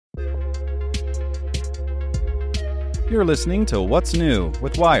You're listening to What's New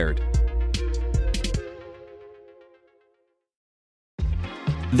with Wired.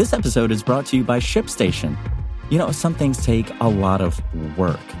 This episode is brought to you by ShipStation. You know, some things take a lot of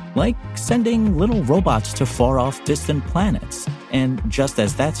work, like sending little robots to far-off distant planets. And just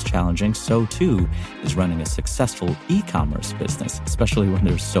as that's challenging, so too is running a successful e-commerce business, especially when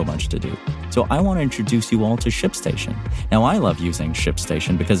there's so much to do. So I want to introduce you all to ShipStation. Now, I love using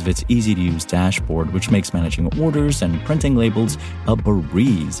ShipStation because of its easy-to-use dashboard, which makes managing orders and printing labels a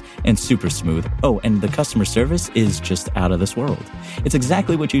breeze and super smooth. Oh, and the customer service is just out of this world. It's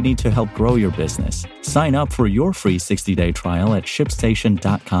exactly what you need to help grow your business. Sign up for your free 60-day trial at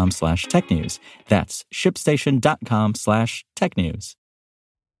shipstation.com/technews. That's shipstation.com/technews.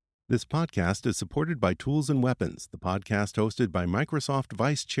 This podcast is supported by Tools and Weapons, the podcast hosted by Microsoft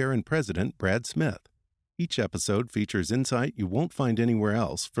Vice Chair and President Brad Smith. Each episode features insight you won't find anywhere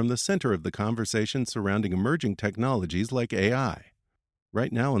else from the center of the conversation surrounding emerging technologies like AI.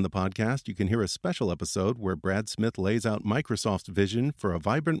 Right now on the podcast, you can hear a special episode where Brad Smith lays out Microsoft's vision for a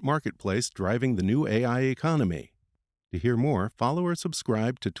vibrant marketplace driving the new AI economy. To hear more, follow or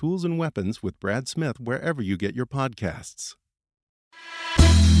subscribe to Tools and Weapons with Brad Smith wherever you get your podcasts.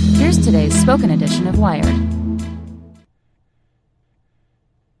 Here's today's spoken edition of Wired.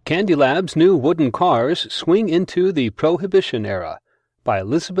 Candylab's new wooden cars swing into the Prohibition era by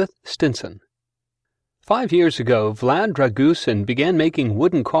Elizabeth Stinson. 5 years ago, Vlad Dragusin began making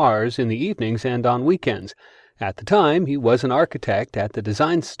wooden cars in the evenings and on weekends. At the time, he was an architect at the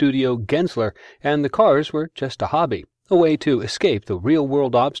design studio Gensler, and the cars were just a hobby, a way to escape the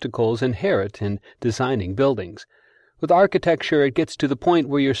real-world obstacles inherent in designing buildings. With architecture, it gets to the point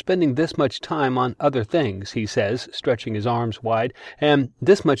where you're spending this much time on other things, he says, stretching his arms wide, and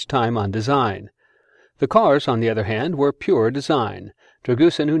this much time on design. The cars, on the other hand, were pure design.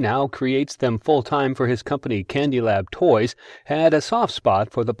 Dragusin, who now creates them full-time for his company Candylab Toys, had a soft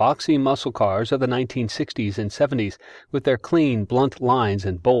spot for the boxy muscle cars of the 1960s and 70s, with their clean, blunt lines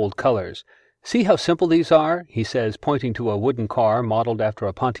and bold colors. "See how simple these are," he says, pointing to a wooden car modeled after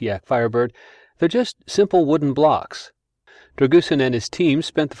a Pontiac Firebird. "They're just simple wooden blocks." Dragusin and his team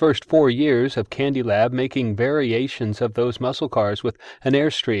spent the first 4 years of Candylab making variations of those muscle cars with an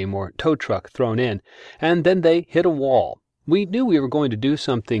Airstream or tow truck thrown in, and then they hit a wall. "We knew we were going to do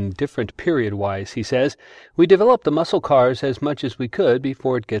something different period-wise," he says. "We developed the muscle cars as much as we could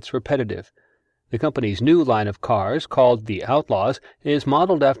before it gets repetitive." The company's new line of cars, called the Outlaws, is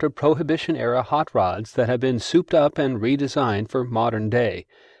modeled after Prohibition-era hot rods that have been souped up and redesigned for modern day.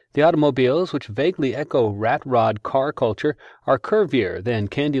 The automobiles, which vaguely echo rat rod car culture, are curvier than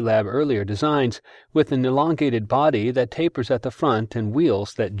Candylab earlier designs, with an elongated body that tapers at the front and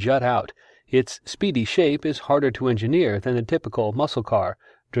wheels that jut out. Its speedy shape is harder to engineer than the typical muscle car,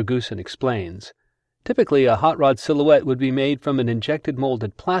 Dragusin explains. Typically, a hot rod silhouette would be made from an injected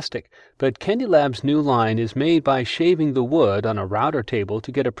molded plastic, but Candylab's new line is made by shaving the wood on a router table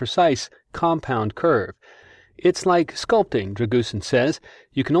to get a precise, compound curve. It's like sculpting, Dragusin says.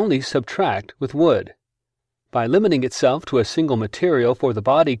 You can only subtract with wood. By limiting itself to a single material for the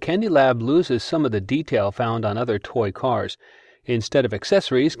body, Candylab loses some of the detail found on other toy cars. Instead of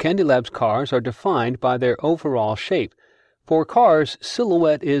accessories, Candylab's cars are defined by their overall shape. For cars,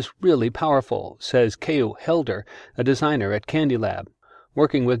 silhouette is really powerful, says Keo Helder, a designer at Candylab.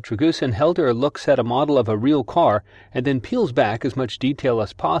 Working with Dragusin, Helder looks at a model of a real car and then peels back as much detail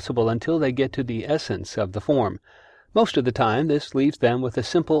as possible until they get to the essence of the form. Most of the time, this leaves them with a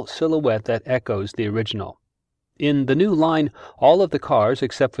simple silhouette that echoes the original. In the new line, all of the cars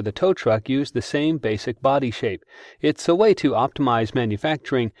except for the tow truck use the same basic body shape. It's a way to optimize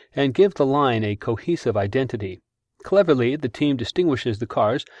manufacturing and give the line a cohesive identity. Cleverly, the team distinguishes the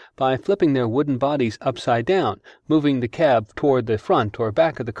cars by flipping their wooden bodies upside down, moving the cab toward the front or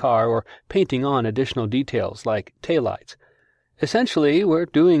back of the car, or painting on additional details like taillights. Essentially, we're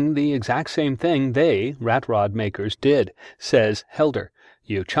doing the exact same thing they, rat rod makers, did, says Helder.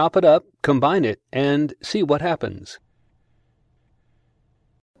 You chop it up, combine it, and see what happens.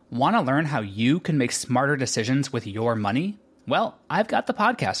 Want to learn how you can make smarter decisions with your money? Well, I've got the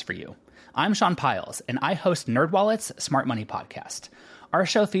podcast for you. I'm Sean Piles, and I host NerdWallet's Smart Money Podcast. Our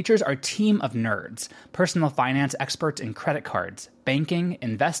show features our team of nerds, personal finance experts in credit cards, banking,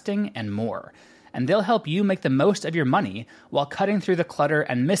 investing, and more. And they'll help you make the most of your money while cutting through the clutter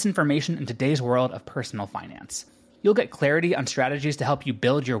and misinformation in today's world of personal finance. You'll get clarity on strategies to help you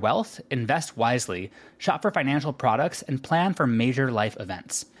build your wealth, invest wisely, shop for financial products, and plan for major life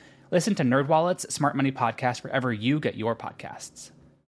events. Listen to NerdWallet's Smart Money Podcast wherever you get your podcasts.